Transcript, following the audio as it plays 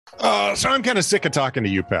So I'm kind of sick of talking to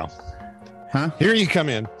you, pal. Huh? Here you come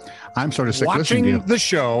in. I'm sort of sick listening to you. Watching the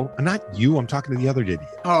show. Not you. I'm talking to the other idiot.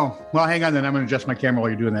 Oh, well, hang on then. I'm going to adjust my camera while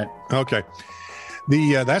you're doing that. Okay.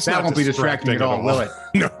 That won't be distracting at all, will it?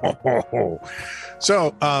 No.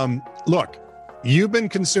 So, look, you've been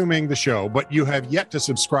consuming the show, but you have yet to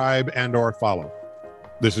subscribe and or follow.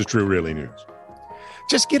 This is True Really News.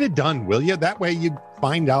 Just get it done, will you? That way you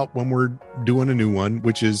find out when we're doing a new one,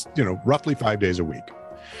 which is, roughly 5 days a week.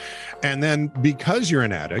 And then because you're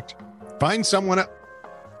an addict, find someone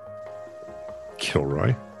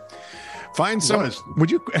Kilroy. Find someone. Would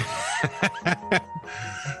you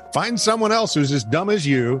find someone else who's as dumb as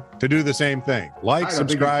you to do the same thing? Like,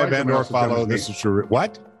 subscribe, and or follow. This is true.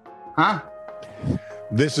 What? Huh?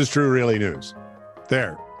 This is True Really News.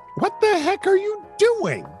 There. What the heck are you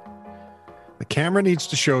doing? The camera needs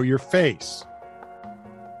to show your face.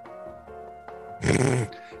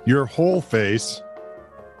 Your whole face.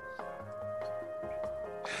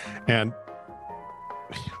 And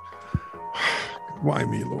why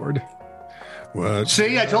me, Lord? What?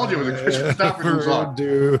 See, I told you it was a Chris Christopherson song.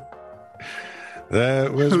 Do.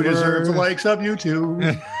 That was who deserves the likes of you too.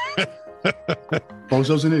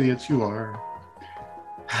 Bozos and idiots you are.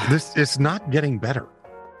 It's not getting better.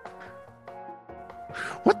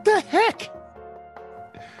 What the heck?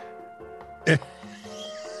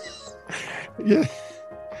 Yeah.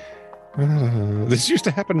 This used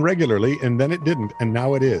to happen regularly, and then it didn't, and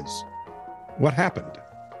now it is. What happened?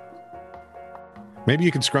 Maybe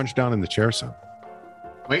you can scrunch down in the chair some.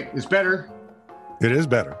 Wait, it's better. It is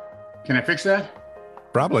better. Can I fix that?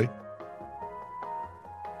 Probably.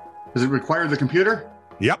 Does it require the computer?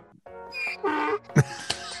 Yep.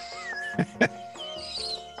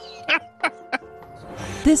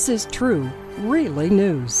 This is True Really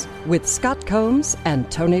News with Scott Combs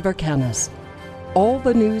and Tony Vercanis. All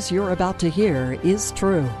the news you're about to hear is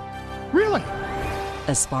true. Really?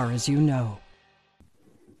 As far as you know.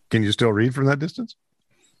 Can you still read from that distance?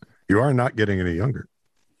 You are not getting any younger.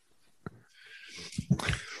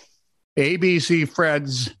 ABC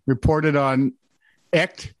Freds reported on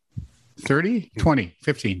ECT 30, 20,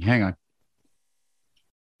 15. Hang on.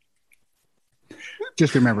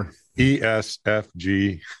 Just remember.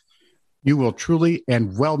 ESFG. You will truly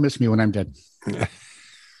and well miss me when I'm dead.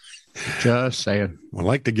 Just saying. I'd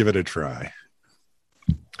like to give it a try.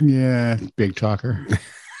 Yeah, big talker.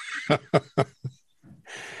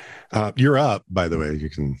 You're up, by the way. You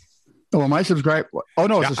can. Oh, am I subscribed? Oh,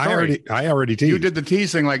 no, it's a story. I already teased. You did the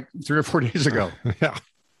tease thing like 3 or 4 days ago. Yeah.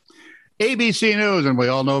 ABC News, and we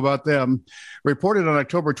all know about them, reported on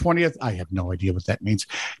October 20th, I have no idea what that means,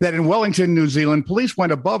 that in Wellington, New Zealand, police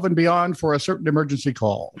went above and beyond for a certain emergency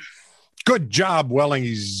call. Good job,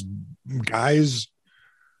 Welling's guys.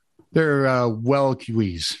 They're well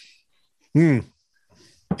Kiwis. Hey,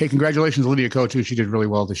 congratulations, Lydia Ko, too. She did really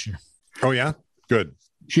well this year. Oh, yeah? Good.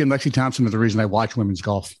 She and Lexi Thompson are the reason I watch women's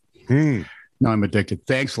golf. Now I'm addicted.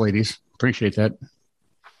 Thanks, ladies. Appreciate that.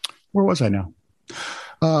 Where was I now?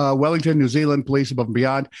 Wellington, New Zealand, police above and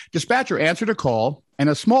beyond. Dispatcher answered a call, and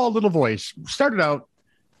a small little voice started out,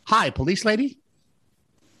 "Hi, police lady."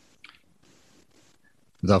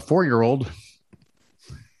 The 4-year-old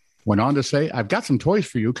went on to say, "I've got some toys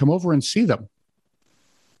for you. Come over and see them."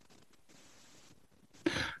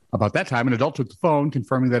 About that time, an adult took the phone,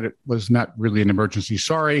 confirming that it was not really an emergency.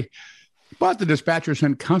 Sorry, but the dispatcher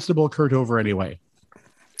sent Constable Kurt over anyway.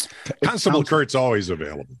 Constable Kurt's always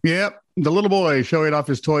available. Yep. The little boy showed off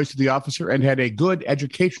his toys to the officer and had a good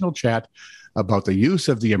educational chat about the use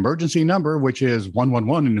of the emergency number, which is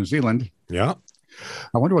 111 in New Zealand. Yeah.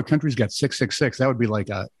 I wonder what country's got 666. That would be like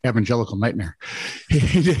a evangelical nightmare.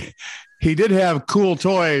 He did have cool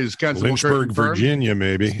toys. Constable Lynchburg, Kurt Virginia,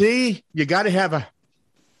 maybe. See, you got to have a...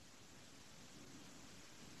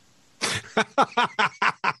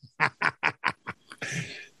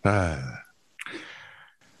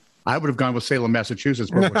 I would have gone with Salem,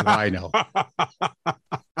 Massachusetts, but what do I know?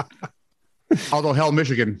 Although hell,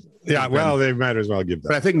 Michigan. Yeah, well, they might as well give that.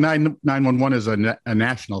 But I think 911 is a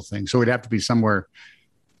national thing, so it'd have to be somewhere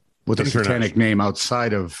with a satanic name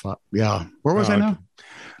outside of, Where was I now?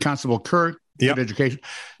 Constable Kurt, good education.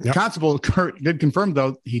 Yep. Constable Kurt did confirm,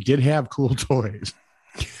 though, he did have cool toys.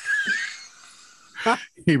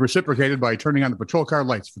 He reciprocated by turning on the patrol car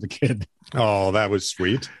lights for the kid. Oh, that was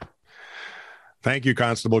sweet. Thank you,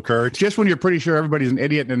 Constable Kurt. Just when you're pretty sure everybody's an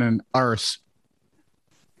idiot and an arse,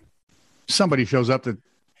 somebody shows up that,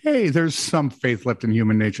 hey, there's some faith left in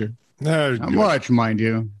human nature. Not much, mind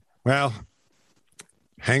you. Well,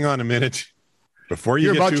 hang on a minute before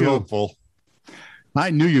you get too hopeful. I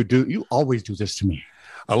knew you do. You always do this to me.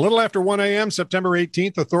 A little after 1 a.m., September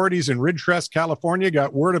 18th, authorities in Ridgecrest, California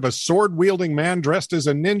got word of a sword-wielding man dressed as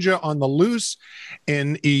a ninja on the loose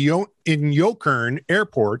in Inyokern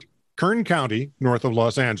Airport, Kern County, north of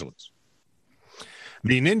Los Angeles.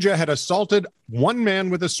 The ninja had assaulted one man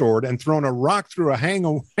with a sword and thrown a rock through a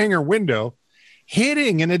hangar window,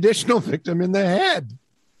 hitting an additional victim in the head.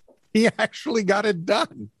 He actually got it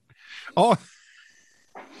done. Oh,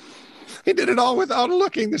 he did it all without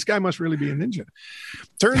looking. This guy must really be a ninja.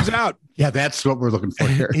 Turns out. Yeah, that's what we're looking for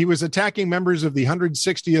here. He was attacking members of the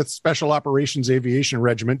 160th Special Operations Aviation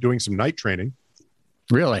Regiment doing some night training.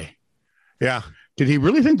 Really? Yeah. Did he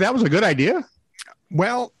really think that was a good idea?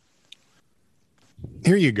 Well,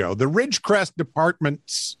 here you go. The Ridgecrest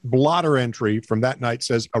Department's blotter entry from that night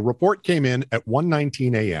says a report came in at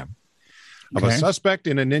 1:19 a.m. of a suspect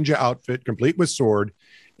in a ninja outfit complete with sword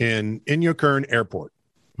in Inyokern Airport.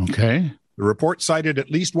 Okay. The report cited at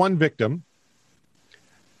least one victim.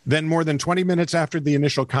 Then more than 20 minutes after the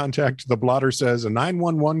initial contact, the blotter says a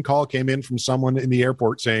 911 call came in from someone in the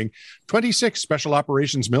airport saying 26 Special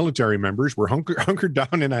Operations military members were hunkered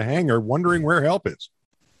down in a hangar wondering where help is.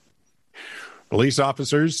 Police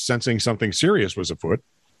officers, sensing something serious was afoot,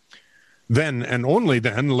 then and only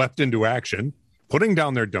then leapt into action, putting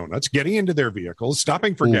down their donuts, getting into their vehicles,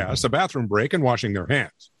 stopping for gas, a bathroom break, and washing their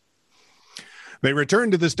hands. They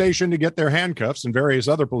returned to the station to get their handcuffs and various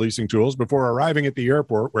other policing tools before arriving at the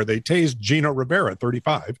airport, where they tased Gino Rivera,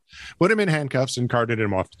 35, put him in handcuffs and carted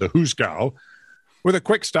him off to the Huskow with a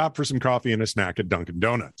quick stop for some coffee and a snack at Dunkin'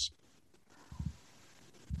 Donuts.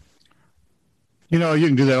 You know, you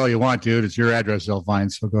can do that all you want, dude. It's your address they'll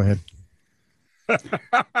find, so go ahead.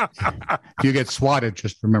 If you get swatted,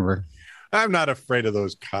 just remember. I'm not afraid of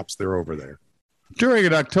those cops. They're over there. During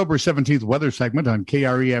an October 17th weather segment on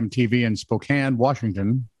KREM TV in Spokane,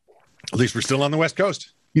 Washington. At least we're still on the West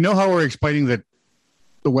Coast. You know how we're explaining that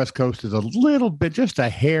the West Coast is a little bit, just a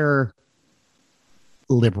hair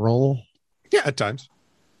liberal? Yeah, at times.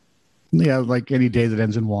 Yeah, like any day that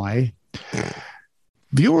ends in Y.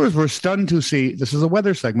 Viewers were stunned to see, this is a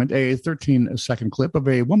weather segment, a 13-second clip of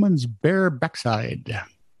a woman's bare backside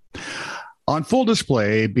on full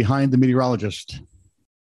display behind the meteorologist.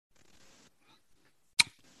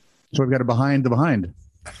 So we've got a behind the behind.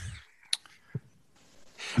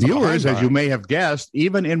 Viewers, as you may have guessed,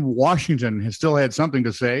 even in Washington, has still had something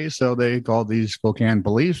to say, so they called the Spokane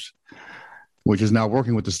police, which is now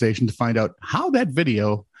working with the station to find out how that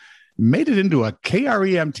video made it into a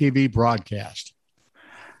KREM TV broadcast.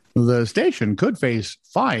 The station could face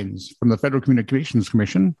fines from the Federal Communications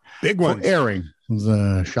Commission Big ones. For airing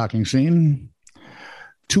the shocking scene.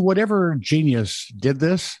 To whatever genius did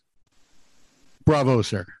this, bravo,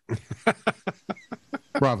 sir.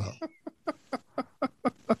 Bravo.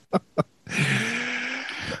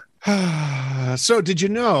 So did you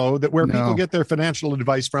know that where people get their financial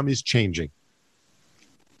advice from is changing?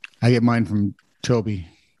 I get mine from Toby.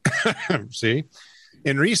 See?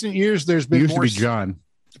 In recent years, there's been used to be John.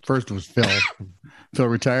 First was Phil. Phil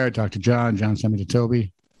retired, talked to John. John sent me to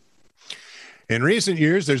Toby. In recent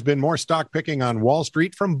years, there's been more stock picking on Wall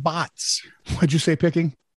Street from bots. What'd you say,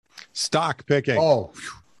 picking? Stock picking. Oh,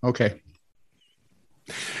 okay.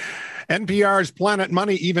 NPR's Planet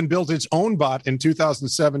Money even built its own bot in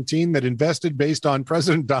 2017 that invested based on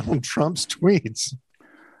President Donald Trump's tweets.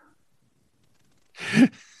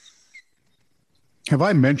 Have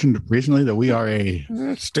I mentioned recently that we are a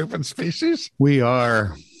stupid species? We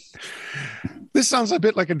are. This sounds a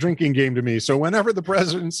bit like a drinking game to me. So whenever the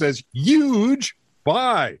president says huge,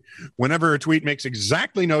 buy. Whenever a tweet makes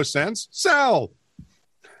exactly no sense, sell.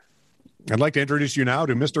 I'd like to introduce you now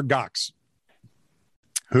to Mr. Gox,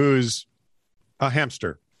 who's a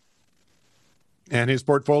hamster. And his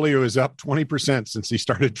portfolio is up 20% since he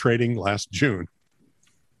started trading last June.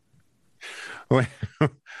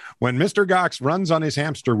 When Mr. Gox runs on his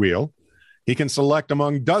hamster wheel, he can select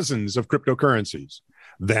among dozens of cryptocurrencies.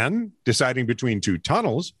 Then, deciding between two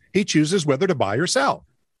tunnels, he chooses whether to buy or sell.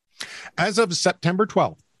 As of September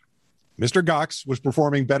 12th, Mr. Gox was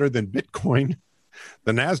performing better than Bitcoin,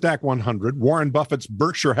 the NASDAQ 100, Warren Buffett's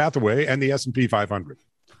Berkshire Hathaway, and the S&P 500.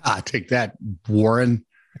 Take that, Warren.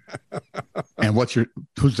 And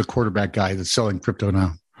who's the quarterback guy that's selling crypto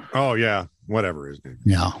now? Oh, yeah. Whatever his name.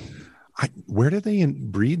 Yeah. Where do they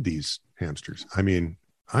breed these hamsters? I mean,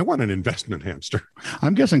 I want an investment hamster.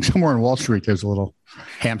 I'm guessing somewhere in Wall Street there's a little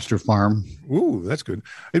hamster farm. Ooh, that's good.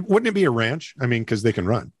 Wouldn't it be a ranch? I mean, because they can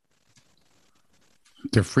run.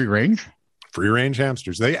 They're free range? Free range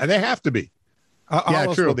hamsters. They have to be.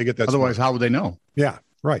 Yeah, true. They get that Otherwise, smart? how would they know? Yeah,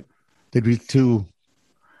 right. They'd be too.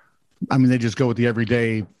 I mean, they just go with the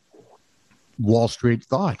everyday Wall Street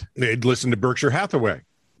thought. They'd listen to Berkshire Hathaway.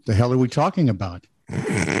 The hell are we talking about?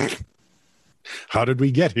 How did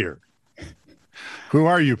we get here? Who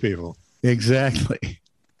are you people? Exactly.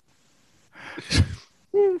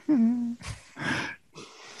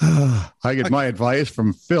 I get my advice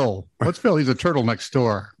from Phil. What's Phil? He's a turtle next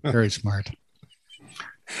door. Very smart.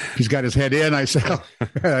 He's got his head in. I sell.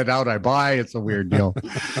 Head out, I buy. It's a weird deal.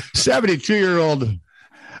 72-year-old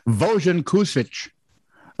Vojan Kusic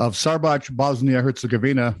of Sarbac,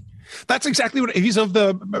 Bosnia-Herzegovina. That's exactly what he's of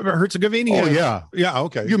the Herzegovina. Oh, yeah. Yeah,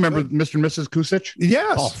 okay. You remember Mr. and Mrs. Kusic?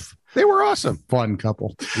 Yes. Oh, they were awesome. Fun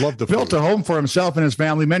couple. Loved the Built a home for himself and his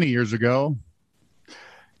family many years ago.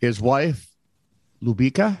 His wife,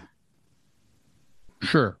 Lubika,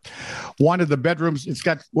 wanted the bedrooms. It's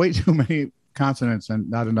got way too many consonants and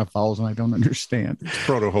not enough vowels, and I don't understand. It's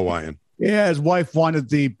Proto-Hawaiian. Yeah, his wife wanted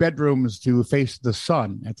the bedrooms to face the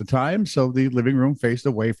sun at the time, so the living room faced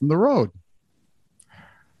away from the road,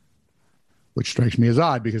 which strikes me as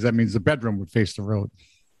odd because that means the bedroom would face the road.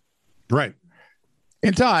 Right.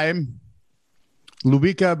 In time,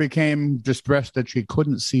 Lubika became distressed that she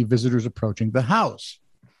couldn't see visitors approaching the house.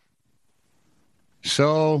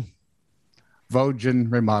 So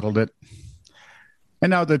Vojan remodeled it.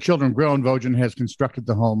 And now the children grown, Vojan has constructed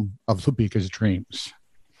the home of Lubika's dreams.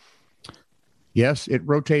 Yes, it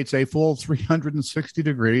rotates a full 360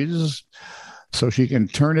 degrees so she can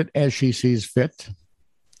turn it as she sees fit.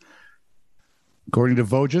 According to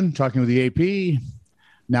Vojan, talking with the AP,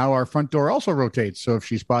 now our front door also rotates. So if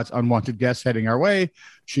she spots unwanted guests heading our way,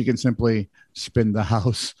 she can simply spin the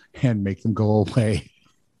house and make them go away.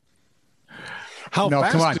 How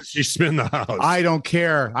fast does she spin the house? I don't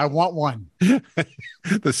care. I want one.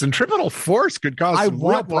 The centripetal force could cause some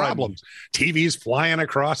real problems. TV's flying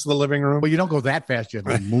across the living room. Well, you don't go that fast, you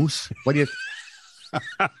little moose. What do you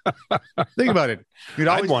think about it?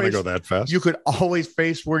 I'd want to go that fast. You could always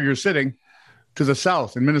face where you're sitting to the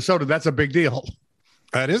south. In Minnesota, that's a big deal.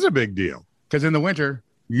 That is a big deal. Because in the winter,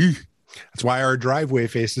 that's why our driveway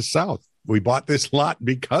faces south. We bought this lot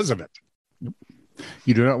because of it.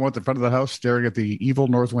 You do not want the front of the house staring at the evil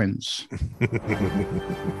north winds.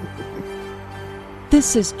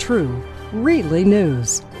 This is true, really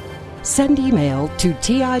news. Send email to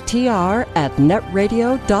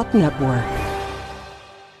TITR@netradio.network.